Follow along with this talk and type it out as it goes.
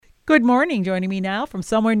Good morning. Joining me now from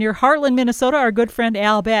somewhere near Heartland, Minnesota, our good friend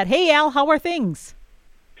Al Batt. Hey, Al, how are things?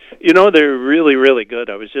 They're really, really good.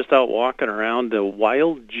 I was just out walking around. The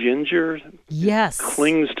wild ginger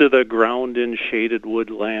clings to the ground in shaded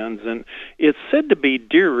woodlands, and it's said to be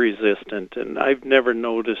deer-resistant, and I've never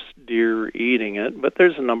noticed deer eating it, but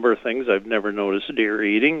there's a number of things I've never noticed deer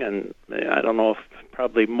eating, and I don't know if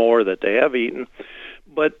probably more that they have eaten.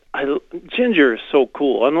 But ginger is so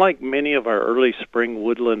cool. Unlike many of our early spring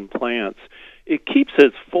woodland plants, it keeps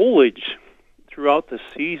its foliage throughout the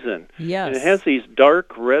season. Yes. And it has these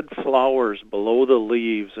dark red flowers below the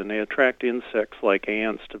leaves, and they attract insects like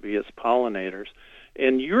ants to be its pollinators.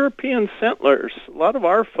 And European settlers, a lot of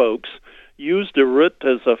our folks, used the root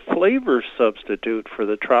as a flavor substitute for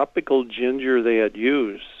the tropical ginger they had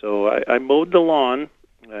used. So I mowed the lawn.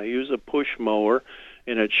 I use a push mower,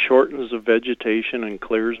 and it shortens the vegetation and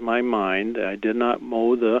clears my mind. I did not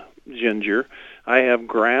mow the ginger. I have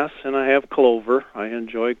grass and I have clover. I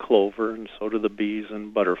enjoy clover, and so do the bees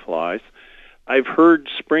and butterflies. I've heard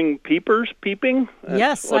spring peepers peeping.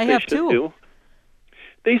 Yes, I have too. Do.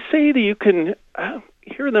 They say that you can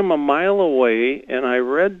hear them a mile away, and I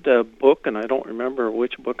read a book, and I don't remember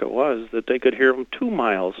which book it was, that they could hear them 2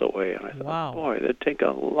 miles away. And I thought, wow, boy, that'd take a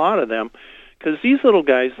lot of them. Because these little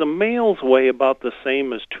guys, the males weigh about the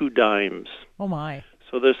same as 2 dimes. Oh, my.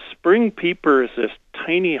 So the spring peeper is this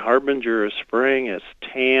tiny harbinger of spring. It's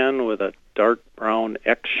tan with a dark brown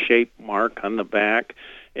X-shaped mark on the back,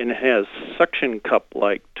 and it has suction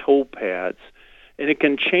cup-like toe pads. And it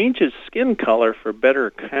can change its skin color for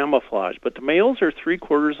better camouflage. But the males are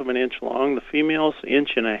 3/4 of an inch long, the females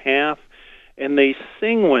 1.5 inches. And they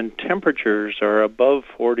sing when temperatures are above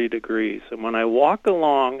 40 degrees. And when I walk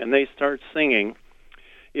along and they start singing,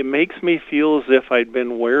 it makes me feel as if I'd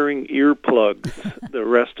been wearing earplugs the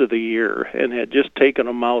rest of the year and had just taken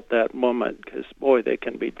them out that moment, because, boy, they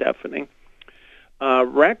can be deafening.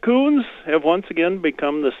 Raccoons have once again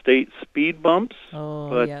become the state speed bumps.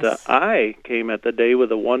 But yes. I came at the day with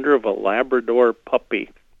the wonder of a Labrador puppy.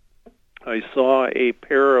 I saw a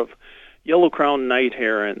pair of yellow-crowned night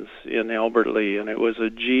herons in Albert Lea, and it was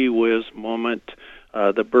a gee-whiz moment.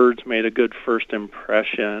 The birds made a good first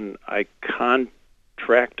impression. I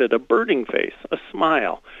contracted a birding face, a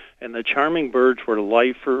smile, and the charming birds were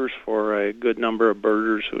lifers for a good number of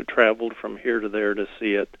birders who traveled from here to there to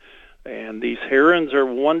see it. And these herons are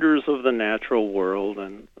wonders of the natural world,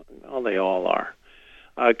 and well, they all are.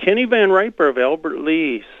 Kenny Van Riper of Albert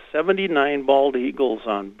Lea, 79 bald eagles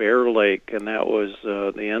on Bear Lake, and that was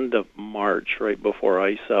the end of March, right before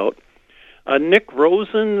ice out. Nick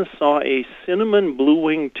Rosen saw a cinnamon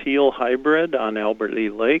blue-winged teal hybrid on Albert Lea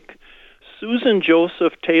Lake. Susan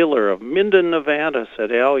Joseph Taylor of Minden, Nevada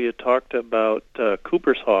said, Al, you talked about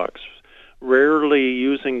Cooper's hawks rarely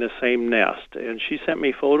using the same nest, and she sent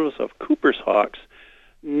me photos of Cooper's hawks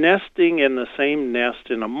nesting in the same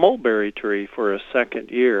nest in a mulberry tree for a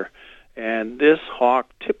second year. And this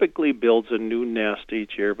hawk typically builds a new nest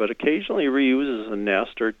each year, but occasionally reuses a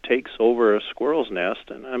nest or takes over a squirrel's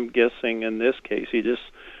nest. And I'm guessing in this case he just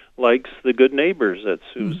likes the good neighbors that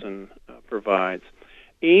Susan provides.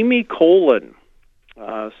 Amy Colin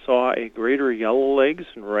saw a greater yellowlegs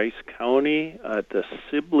in Rice County at the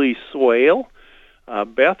Sibley Swale.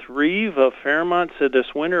 Beth Reeve of Fairmont said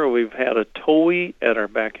this winter we've had a towhee at our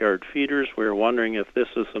backyard feeders. We were wondering if this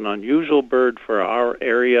is an unusual bird for our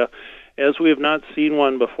area, as we have not seen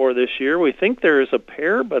one before this year. We think there is a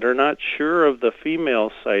pair, but are not sure of the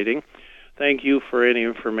female sighting. Thank you for any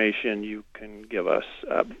information you can give us.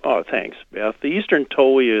 Thanks, Beth. The eastern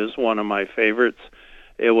towhee is one of my favorites.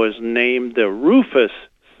 It was named the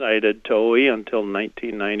Rufus-sided towhee until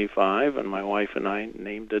 1995, and my wife and I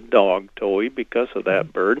named a dog towhee because of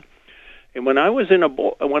that bird. And when I was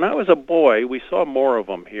a boy, we saw more of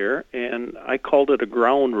them here, and I called it a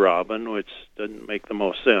ground robin, which doesn't make the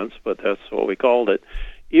most sense, but that's what we called it.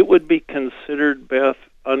 It would be considered, Beth,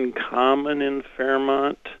 uncommon in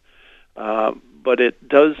Fairmont, but it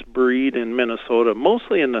does breed in Minnesota,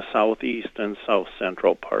 mostly in the southeast and south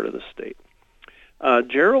central part of the state.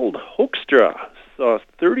 Gerald Hoekstra saw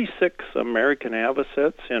 36 American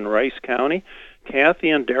avocets in Rice County. Kathy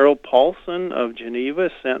and Daryl Paulson of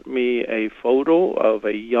Geneva sent me a photo of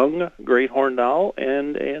a young great horned owl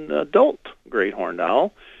and an adult great horned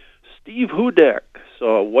owl. Steve Hudek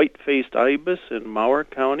saw a white-faced ibis in Mauer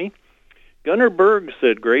County. Gunnar Berg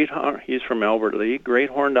said he's from Albert Lea, great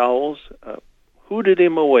horned owls hooted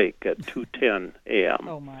him awake at 2:10 a.m.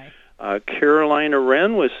 Oh, my. Carolina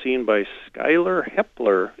Wren was seen by Skylar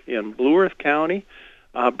Hepler in Blue Earth County.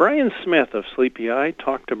 Brian Smith of Sleepy Eye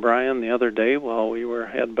talked to Brian the other day while we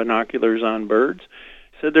had binoculars on birds.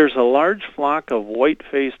 said there's a large flock of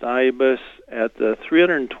white-faced ibis at the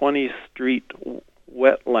 320th Street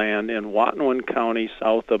wetland in Watonwan County,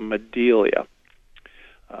 south of Madelia.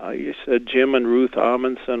 He said Jim and Ruth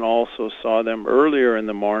Amundsen also saw them earlier in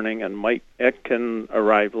the morning, and Mike Etkin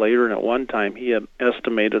arrived later, and at one time he had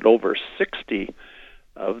estimated over 60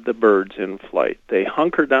 of the birds in flight. They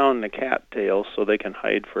hunker down in the cattails so they can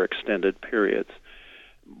hide for extended periods.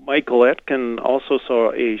 Michael Etkin also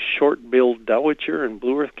saw a short-billed dowitcher in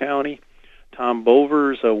Blue Earth County. Tom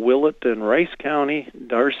Bovers, a willet in Rice County.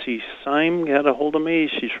 Darcy Syme had a hold of me.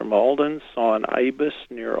 She's from Alden, saw an ibis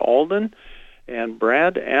near Alden. And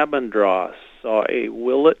Brad Abendross saw a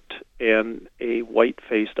willet and a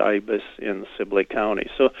white-faced ibis in Sibley County.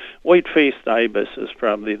 So white-faced ibis is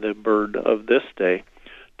probably the bird of this day.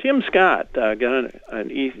 Tim Scott got a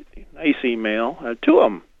nice email, two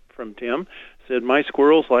of them from Tim. Said, my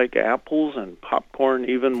squirrels like apples and popcorn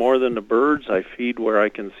even more than the birds. I feed where I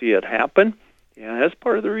can see it happen. Yeah, that's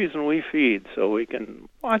part of the reason we feed, so we can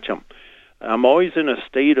watch them. I'm always in a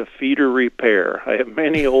state of feeder repair. I have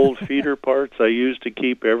many old feeder parts I use to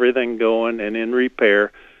keep everything going and in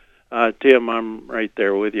repair. Tim, I'm right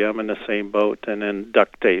there with you. I'm in the same boat, and then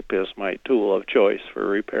duct tape is my tool of choice for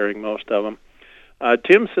repairing most of them.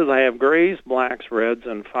 Tim says, I have grays, blacks, reds,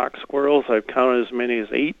 and fox squirrels. I've counted as many as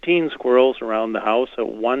 18 squirrels around the house at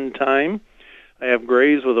one time. I have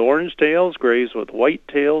grays with orange tails, grays with white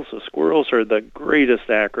tails. The squirrels are the greatest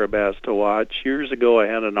acrobats to watch. Years ago, I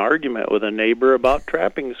had an argument with a neighbor about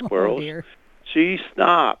trapping squirrels. Oh, dear. She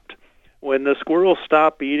stopped. When the squirrels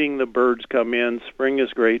stop eating, the birds come in. Spring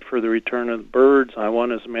is great for the return of the birds. I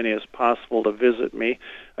want as many as possible to visit me.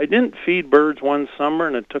 I didn't feed birds one summer,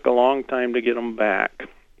 and it took a long time to get them back.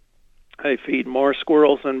 I feed more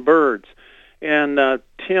squirrels than birds. And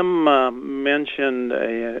Tim mentioned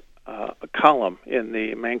a column in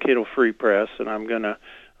the Mankato Free Press, and I'm going to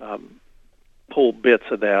pull bits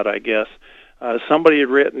of that, I guess. Somebody had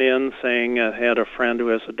written in saying had a friend who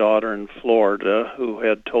has a daughter in Florida who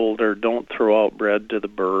had told her, don't throw out bread to the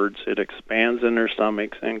birds. It expands in their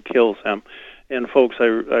stomachs and kills them. And folks, I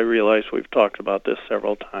realize we've talked about this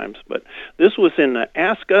several times, but this was in the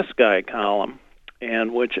Ask Us Guy column,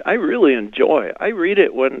 and which I really enjoy. I read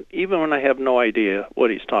it even when I have no idea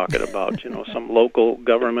what he's talking about. Some local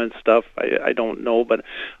government stuff I don't know, but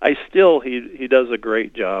he does a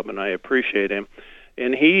great job, and I appreciate him.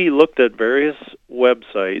 And he looked at various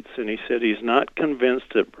websites, and he said he's not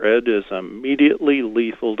convinced that bread is immediately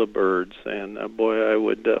lethal to birds. And boy, I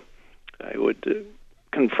would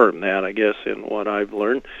confirm that, I guess, in what I've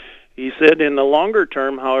learned. He said in the longer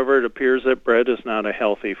term, however, it appears that bread is not a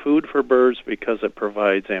healthy food for birds because it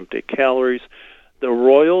provides empty calories. The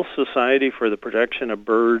Royal Society for the Protection of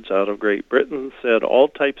Birds out of Great Britain said all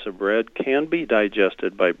types of bread can be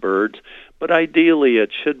digested by birds, but ideally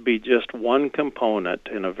it should be just one component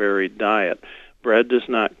in a varied diet. Bread does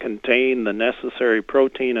not contain the necessary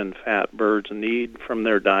protein and fat birds need from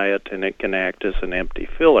their diet, and it can act as an empty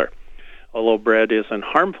filler. Although bread isn't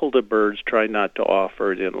harmful to birds, try not to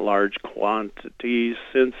offer it in large quantities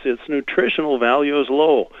since its nutritional value is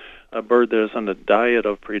low. A bird that is on a diet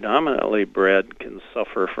of predominantly bread can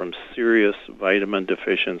suffer from serious vitamin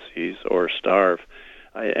deficiencies or starve.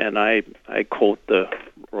 I quote the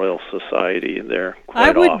Royal Society there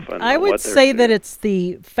quite often. I would say that it's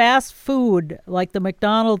the fast food, like the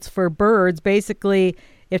McDonald's for birds. Basically,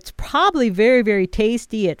 it's probably very, very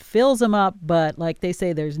tasty. It fills them up, but like they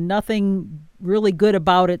say, there's nothing really good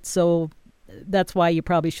about it, so that's why you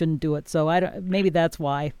probably shouldn't do it. So maybe that's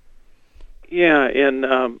why. Yeah, and,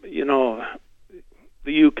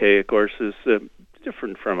 the UK, of course, is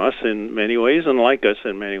different from us in many ways and like us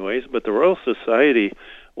in many ways, but the Royal Society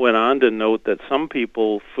went on to note that some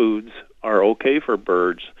people foods are okay for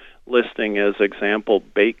birds, listing as example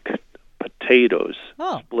baked potatoes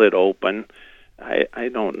split open. I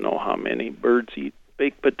don't know how many birds eat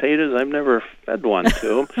baked potatoes. I've never fed one to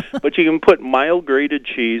them. But you can put mild grated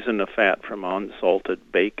cheese and the fat from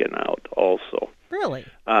unsalted bacon out also. Really?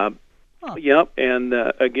 Yep, and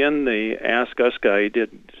again, the Ask Us guy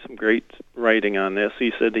did some great writing on this.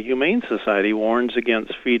 He said the Humane Society warns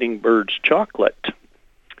against feeding birds chocolate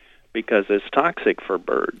because it's toxic for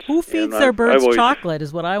birds. Who feeds their birds chocolate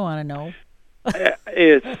is what I want to know.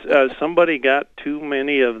 It's somebody got too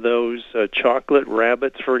many of those chocolate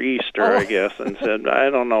rabbits for Easter, I guess, and said,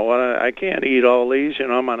 I don't know, I can't eat all these,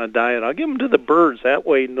 I'm on a diet. I'll give them to the birds. That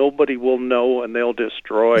way nobody will know and they'll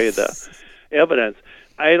destroy the evidence.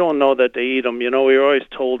 I don't know that they eat them. We were always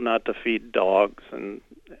told not to feed dogs and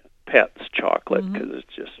pets chocolate because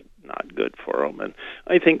it's just not good for them. And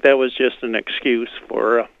I think that was just an excuse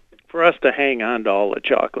for us to hang on to all the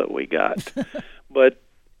chocolate we got. But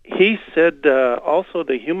he said also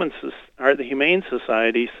the Humane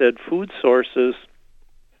Society said food sources,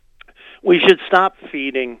 we should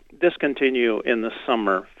discontinue in the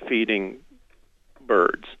summer feeding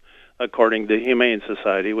birds, according to the Humane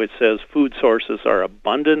Society, which says food sources are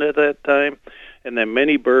abundant at that time, and that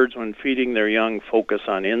many birds, when feeding their young, focus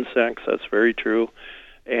on insects. That's very true,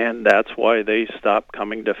 and that's why they stop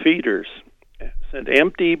coming to feeders. Said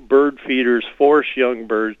empty bird feeders force young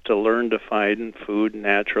birds to learn to find food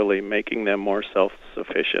naturally, making them more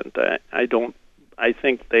self-sufficient. I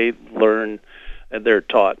think they learn and they're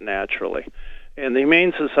taught naturally. And the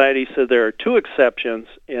Humane Society said there are two exceptions,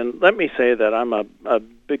 and let me say that I'm a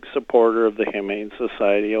big supporter of the Humane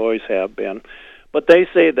Society, always have been. But they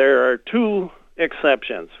say there are two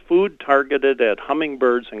exceptions. Food targeted at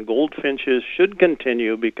hummingbirds and goldfinches should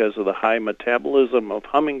continue because of the high metabolism of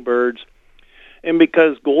hummingbirds, and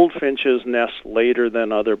because goldfinches nest later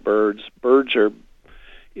than other birds. Birds are,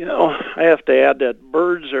 I have to add that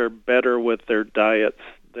birds are better with their diets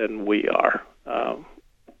than we are.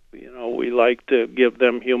 We like to give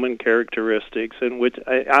them human characteristics, in which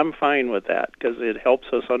I'm fine with that because it helps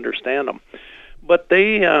us understand them. But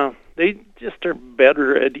they just are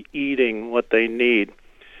better at eating what they need.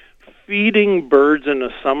 Feeding birds in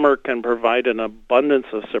the summer can provide an abundance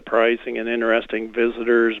of surprising and interesting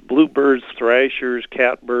visitors. Bluebirds, thrashers,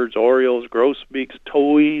 catbirds, orioles, grosbeaks,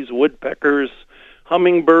 towhees, woodpeckers,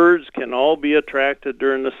 hummingbirds can all be attracted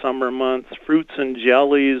during the summer months. Fruits and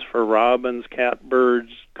jellies for robins,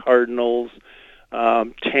 catbirds, cardinals,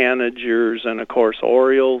 tanagers, and, of course,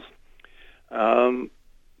 orioles.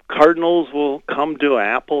 Cardinals will come to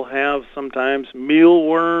apple halves sometimes.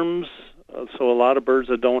 Mealworms, so a lot of birds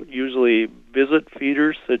that don't usually visit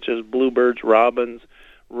feeders, such as bluebirds, robins,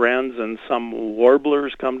 wrens, and some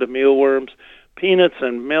warblers come to mealworms. Peanuts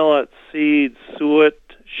and millet, seeds, suet,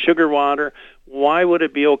 sugar water. Why would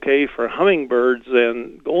it be okay for hummingbirds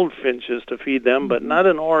and goldfinches to feed them, but not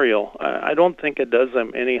an oriole? I don't think it does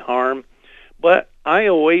them any harm. But I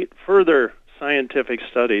await further scientific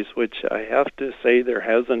studies, which I have to say there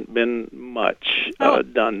hasn't been much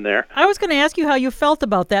done there. I was going to ask you how you felt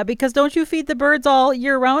about that, because don't you feed the birds all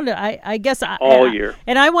year round? I guess all year.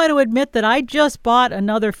 And I want to admit that I just bought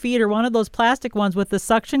another feeder, one of those plastic ones with the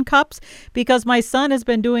suction cups, because my son has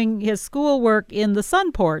been doing his schoolwork in the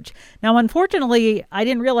sun porch. Now, unfortunately, I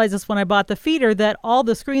didn't realize this when I bought the feeder, that all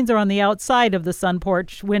the screens are on the outside of the sun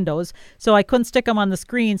porch windows, so I couldn't stick them on the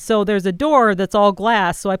screen. So there's a door that's all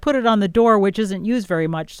glass, so I put it on the door, which isn't used very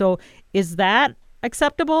much. So is that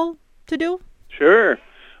acceptable to do? Sure.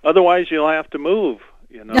 Otherwise, you'll have to move,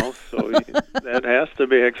 so that has to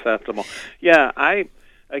be acceptable. Yeah, I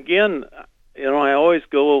always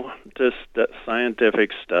go to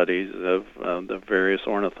scientific studies of the various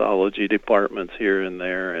ornithology departments here and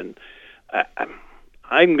there, and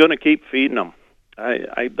I'm going to keep feeding them.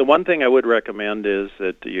 The one thing I would recommend is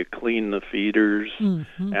that you clean the feeders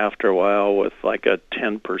after a while with like a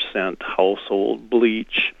 10% household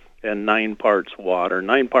bleach and 9 parts water.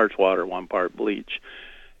 9 parts water, 1 part bleach.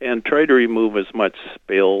 And try to remove as much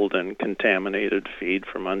spilled and contaminated feed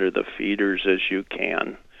from under the feeders as you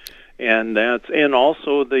can. And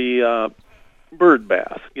also the bird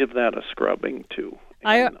bath. Give that a scrubbing too.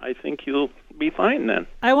 And I think you'll be fine then.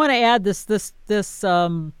 I want to add this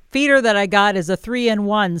feeder that I got is a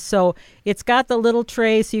 3-in-1. So it's got the little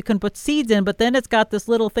tray so you can put seeds in, but then it's got this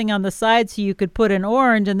little thing on the side so you could put an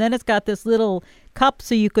orange, and then it's got this little cup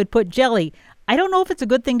so you could put jelly. I don't know if it's a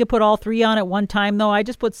good thing to put all 3 on at one time, though. I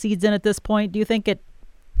just put seeds in at this point. Do you think it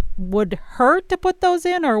would hurt to put those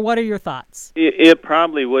in, or what are your thoughts? It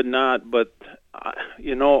probably would not, but,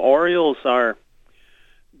 Orioles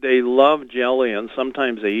they love jelly, and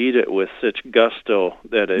sometimes they eat it with such gusto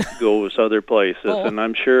that it goes other places, and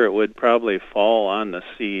I'm sure it would probably fall on the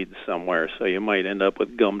seeds somewhere, so you might end up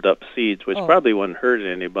with gummed up seeds, which probably wouldn't hurt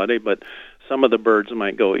anybody, but some of the birds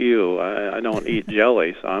might go, ew, I don't eat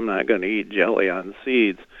jelly, so I'm not going to eat jelly on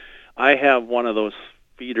seeds. I have one of those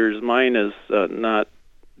feeders. Mine is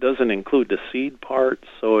doesn't include the seed part,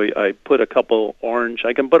 so I put a couple orange.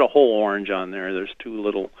 I can put a whole orange on there. There's 2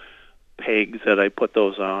 little pegs that I put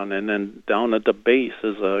those on, and then down at the base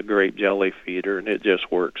is a grape jelly feeder, and it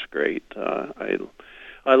just works great.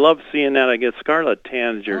 I love seeing that. I get scarlet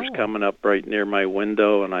tanagers coming up right near my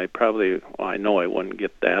window, and I know I wouldn't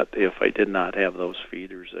get that if I did not have those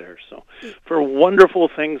feeders there. So for wonderful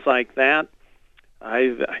things like that,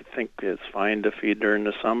 I think it's fine to feed during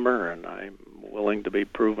the summer, and I'm willing to be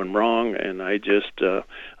proven wrong, and I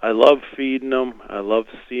love feeding them. I love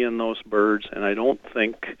seeing those birds, and I don't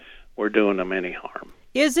think we're doing them any harm.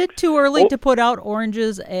 Is it too early to put out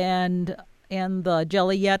oranges and and the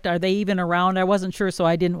jelly yet? Are they even around? I wasn't sure, so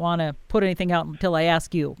I didn't want to put anything out until I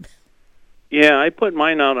ask you. Yeah, I put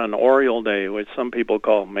mine out on Oriole Day, which some people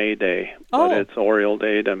call May Day, but it's Oriole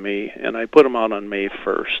Day to me, and I put them out on May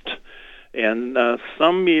 1st. And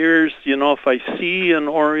some years, if I see an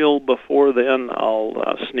oriole before then,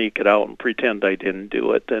 I'll sneak it out and pretend I didn't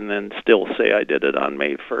do it, and then still say I did it on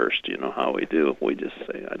May 1st. You know how we do. We just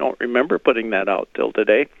say, I don't remember putting that out till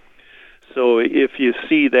today. So if you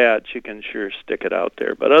see that, you can sure stick it out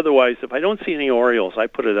there. But otherwise, if I don't see any orioles, I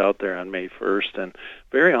put it out there on May 1st, and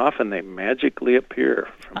very often they magically appear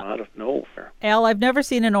from out of nowhere. Al, I've never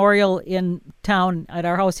seen an oriole in town, at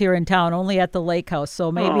our house here in town, only at the lake house.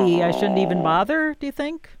 So maybe I shouldn't even bother, do you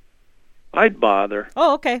think? I'd bother.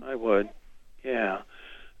 Oh, okay. I would, yeah.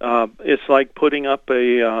 It's like putting up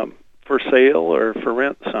a for sale or for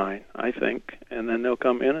rent sign, I think, and then they'll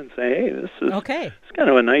come in and say, hey, this is it's kind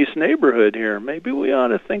of a nice neighborhood here. Maybe we ought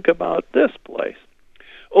to think about this place.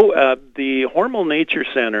 The Hormel Nature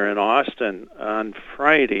Center in Austin on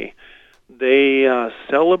Friday, they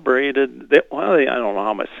celebrated, I don't know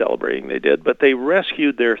how much celebrating they did, but they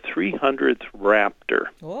rescued their 300th raptor.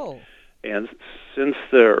 Whoa. And since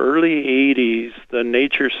the early 80s, the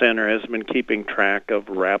Nature Center has been keeping track of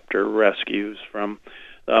raptor rescues from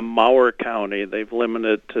Mower County. They've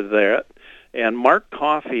limited to that. And Mark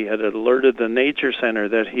Coffey had alerted the Nature Center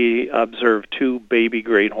that he observed 2 baby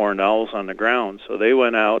great horned owls on the ground. So they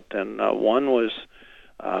went out, and one was,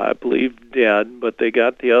 I believe, dead, but they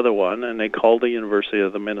got the other one, and they called the University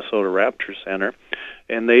of the Minnesota Raptor Center,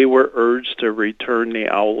 and they were urged to return the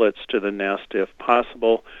owlets to the nest if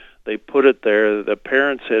possible. They put it there. The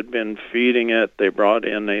parents had been feeding it. They brought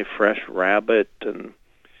in a fresh rabbit, and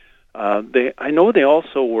I know they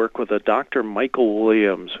also work with a Dr. Michael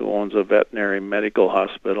Williams, who owns a veterinary medical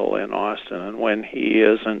hospital in Austin. And when he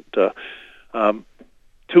isn't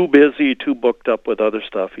too busy, too booked up with other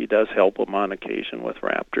stuff, he does help them on occasion with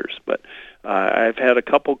raptors. But I've had a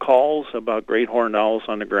couple calls about great horned owls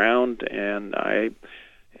on the ground, and I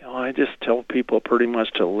just tell people pretty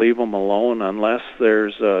much to leave them alone unless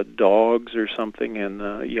there's dogs or something in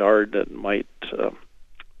the yard that might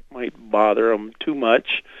bother them too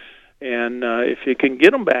much. And if you can get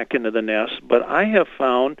them back into the nest, but I have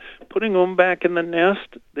found putting them back in the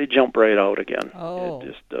nest, they jump right out again. Oh. It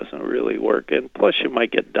just doesn't really work. And plus you might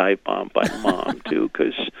get dive bombed by Mom, too,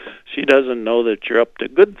 because she doesn't know that you're up to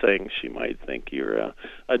good things. She might think you're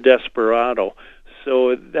a desperado.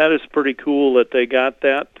 So that is pretty cool that they got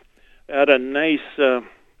that. At a nice,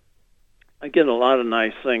 I get a lot of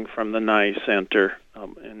nice things from the Nye Center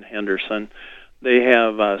in Henderson. They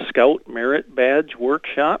have a Scout Merit Badge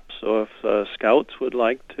workshop, so if Scouts would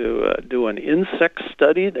like to do an insect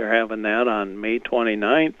study, they're having that on May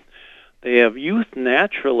 29th. They have Youth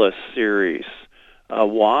Naturalist Series.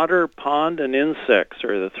 Water, pond, and insects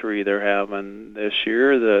are the 3 they're having this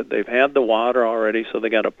year. They've had the water already, so they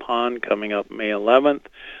got a pond coming up May 11th.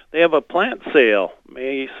 They have a plant sale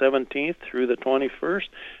May 17th through the 21st,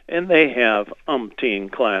 and they have umpteen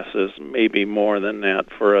classes, maybe more than that.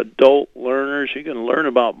 For adult learners, you can learn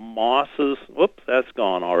about mosses. Whoops, that's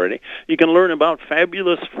gone already. You can learn about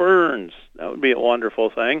fabulous ferns. That would be a wonderful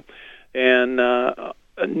thing. And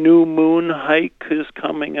a new moon hike is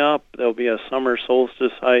coming up. There'll be a summer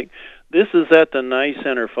solstice hike. This is at the Nye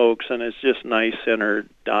Center, folks, and it's just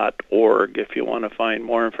nycenter.org if you want to find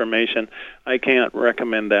more information. I can't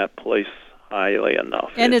recommend that place highly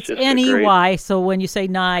enough. And it's NEY, so when you say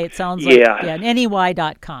Nye, it sounds like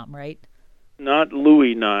NEY.com, right? Not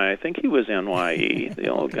Louis Nye. I think he was NYE, the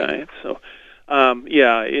old guy. So, I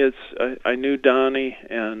knew Donnie,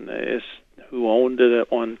 and it's who owned it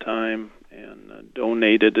at one time and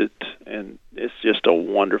donated it, and it's just a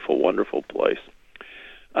wonderful, wonderful place.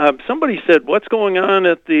 Somebody said, what's going on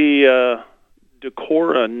at the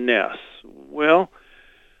Decorah nest? Well,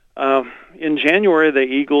 in January, the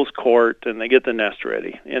Eagles court, and they get the nest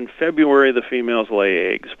ready. In February, the females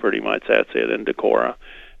lay eggs, pretty much. That's it in Decorah.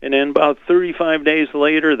 And then about 35 days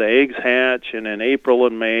later, the eggs hatch, and in April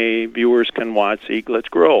and May, viewers can watch eaglets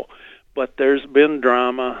grow. But there's been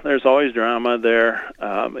drama. There's always drama there.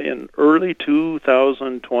 In early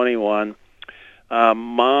 2021,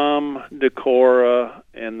 Mom Decorah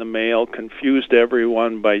and the male confused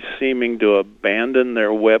everyone by seeming to abandon their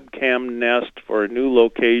webcam nest for a new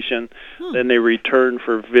location. Then they returned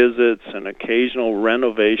for visits and occasional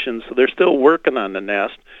renovations. So they're still working on the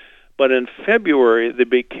nest. But in February, they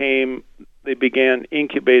began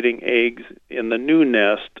incubating eggs in the new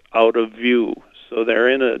nest out of view. So they're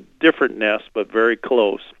in a different nest, but very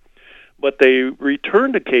close. but they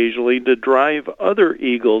returned occasionally to drive other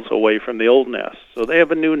eagles away from the old nest. So they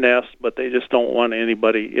have a new nest, but they just don't want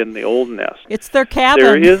anybody in the old nest. It's their cabin.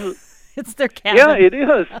 There is, it's their cabin. Yeah, it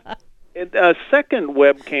is. A second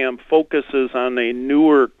webcam focuses on a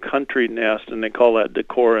newer country nest, and they call that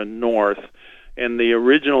Decorah North. And the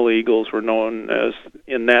original eagles were known as,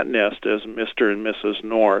 in that nest, as Mr. and Mrs.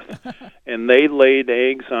 North. And they laid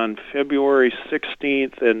eggs on February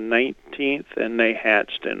 16th and 19th, and they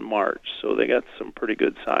hatched in March. So they got some pretty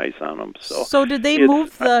good size on them. So did they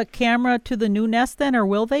move the camera to the new nest then, or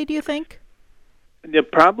will they, do you think? Yeah,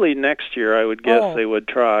 probably next year, I would guess they would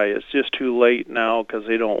try. It's just too late now because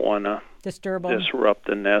they don't want to disrupt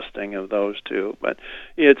the nesting of those two. But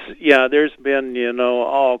there's been,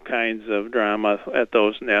 all kinds of drama at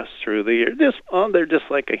those nests through the years. They're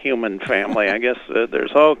just like a human family. I guess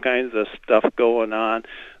there's all kinds of stuff going on.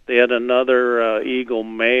 They had another eagle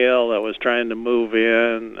male that was trying to move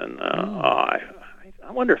in, and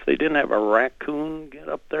I wonder if they didn't have a raccoon get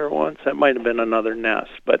up there once. That might have been another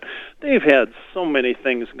nest. But they've had so many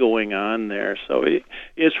things going on there. So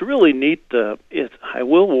it's really neat. I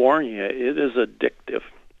will warn you, it is addictive.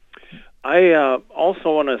 I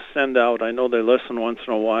also want to send out, I know they listen once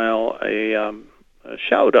in a while, a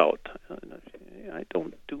shout-out. I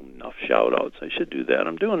don't do enough shout-outs. I should do that.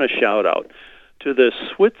 I'm doing a shout-out to the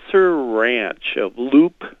Switzer Ranch of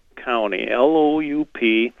Loup County,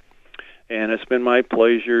 L-O-U-P. And it's been my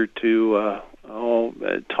pleasure to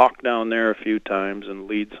talk down there a few times and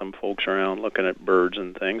lead some folks around looking at birds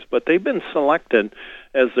and things. But they've been selected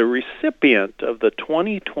as the recipient of the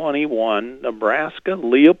 2021 Nebraska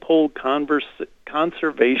Leopold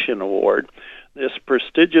Conservation Award. This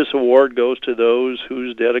prestigious award goes to those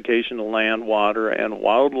whose dedication to land, water, and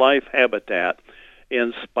wildlife habitat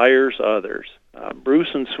inspires others. Bruce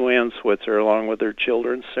and Sue-Ann Switzer, along with their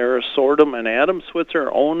children, Sarah Sordom and Adam Switzer,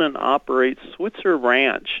 own and operate Switzer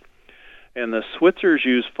Ranch. And the Switzers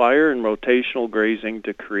use fire and rotational grazing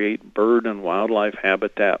to create bird and wildlife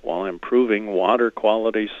habitat while improving water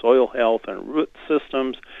quality, soil health, and root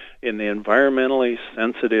systems in the environmentally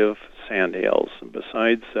sensitive sandhills. And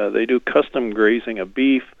besides, they do custom grazing of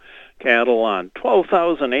beef, cattle on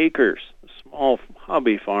 12,000 acres. Small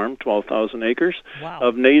hobby farm, 12,000 acres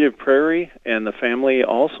of native prairie, and the family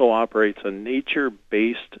also operates a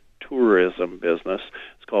nature-based tourism business.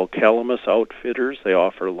 It's called Calamus Outfitters. They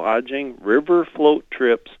offer lodging, river float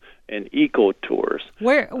trips, and eco tours.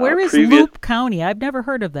 Where is Loup County? I've never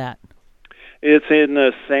heard of that. It's in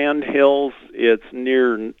the Sandhills. It's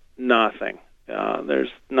near nothing.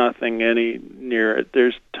 There's nothing near it.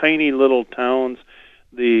 There's tiny little towns.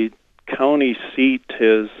 The county seat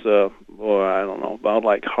is, I don't know,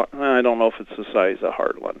 I don't know if it's the size of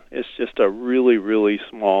Heartland. It's just a really, really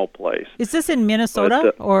small place. Is this in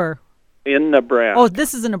Minnesota or? In Nebraska. Oh,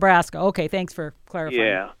 this is in Nebraska. Okay, thanks for clarifying.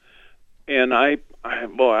 Yeah. And I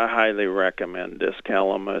highly recommend this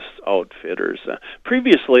Calamus Outfitters.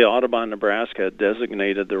 Previously, Audubon, Nebraska had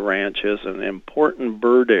designated the ranch as an important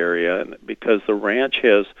bird area because the ranch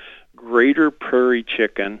has greater prairie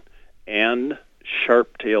chicken and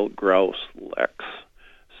sharp-tailed grouse leks.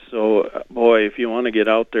 So, if you want to get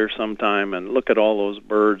out there sometime and look at all those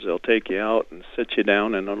birds, they'll take you out and sit you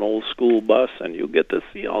down in an old school bus, and you'll get to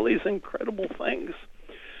see all these incredible things.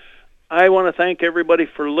 I want to thank everybody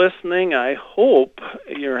for listening. I hope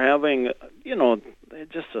you're having,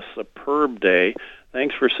 just a superb day.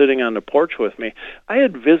 Thanks for sitting on the porch with me. I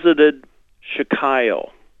had visited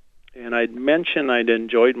Chicago, and I'd mentioned I'd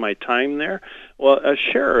enjoyed my time there. Well, a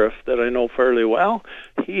sheriff that I know fairly well,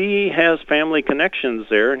 he has family connections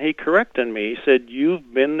there, and he corrected me. He said,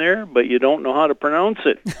 "You've been there, but you don't know how to pronounce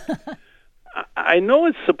it." I know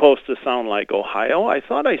it's supposed to sound like Ohio. I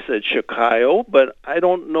thought I said Chicago, but I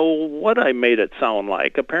don't know what I made it sound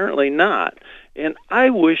like. Apparently not. And I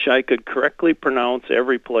wish I could correctly pronounce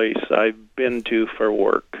every place I've been to for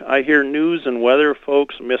work. I hear news and weather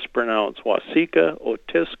folks mispronounce Waseca,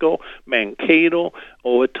 Otisco, Mankato,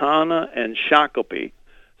 Owatonna, and Shakopee,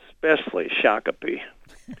 especially Shakopee.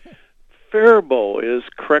 Faribault is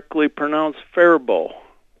correctly pronounced Faribault.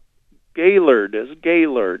 Gaylord is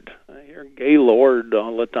Gaylord. I hear Gaylord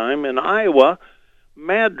all the time. In Iowa,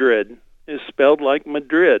 Madrid is spelled like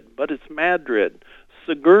Madrid, but it's Madrid.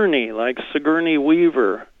 Sigourney, like Sigourney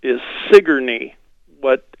Weaver, is Sigourney.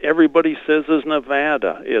 What everybody says is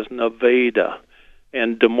Nevada is Nevada.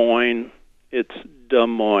 And Des Moines, it's Des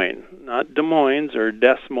Moines, not Des Moines or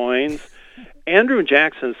Des Moines. Andrew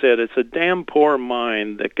Jackson said it's a damn poor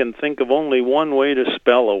mind that can think of only one way to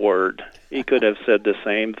spell a word. He could have said the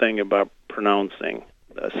same thing about pronouncing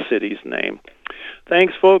city's name.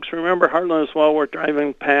 Thanks, folks. Remember, Heartland is well worth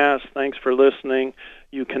driving past. Thanks for listening.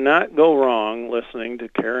 You cannot go wrong listening to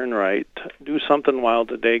Karen Wright. Do something wild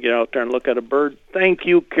today. Get out there and look at a bird. Thank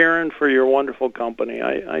you, Karen, for your wonderful company.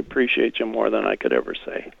 I appreciate you more than I could ever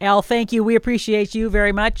say. Al, thank you. We appreciate you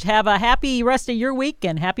very much. Have a happy rest of your week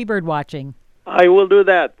and happy bird watching. I will do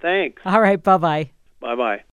that. Thanks. All right. Bye-bye. Bye-bye.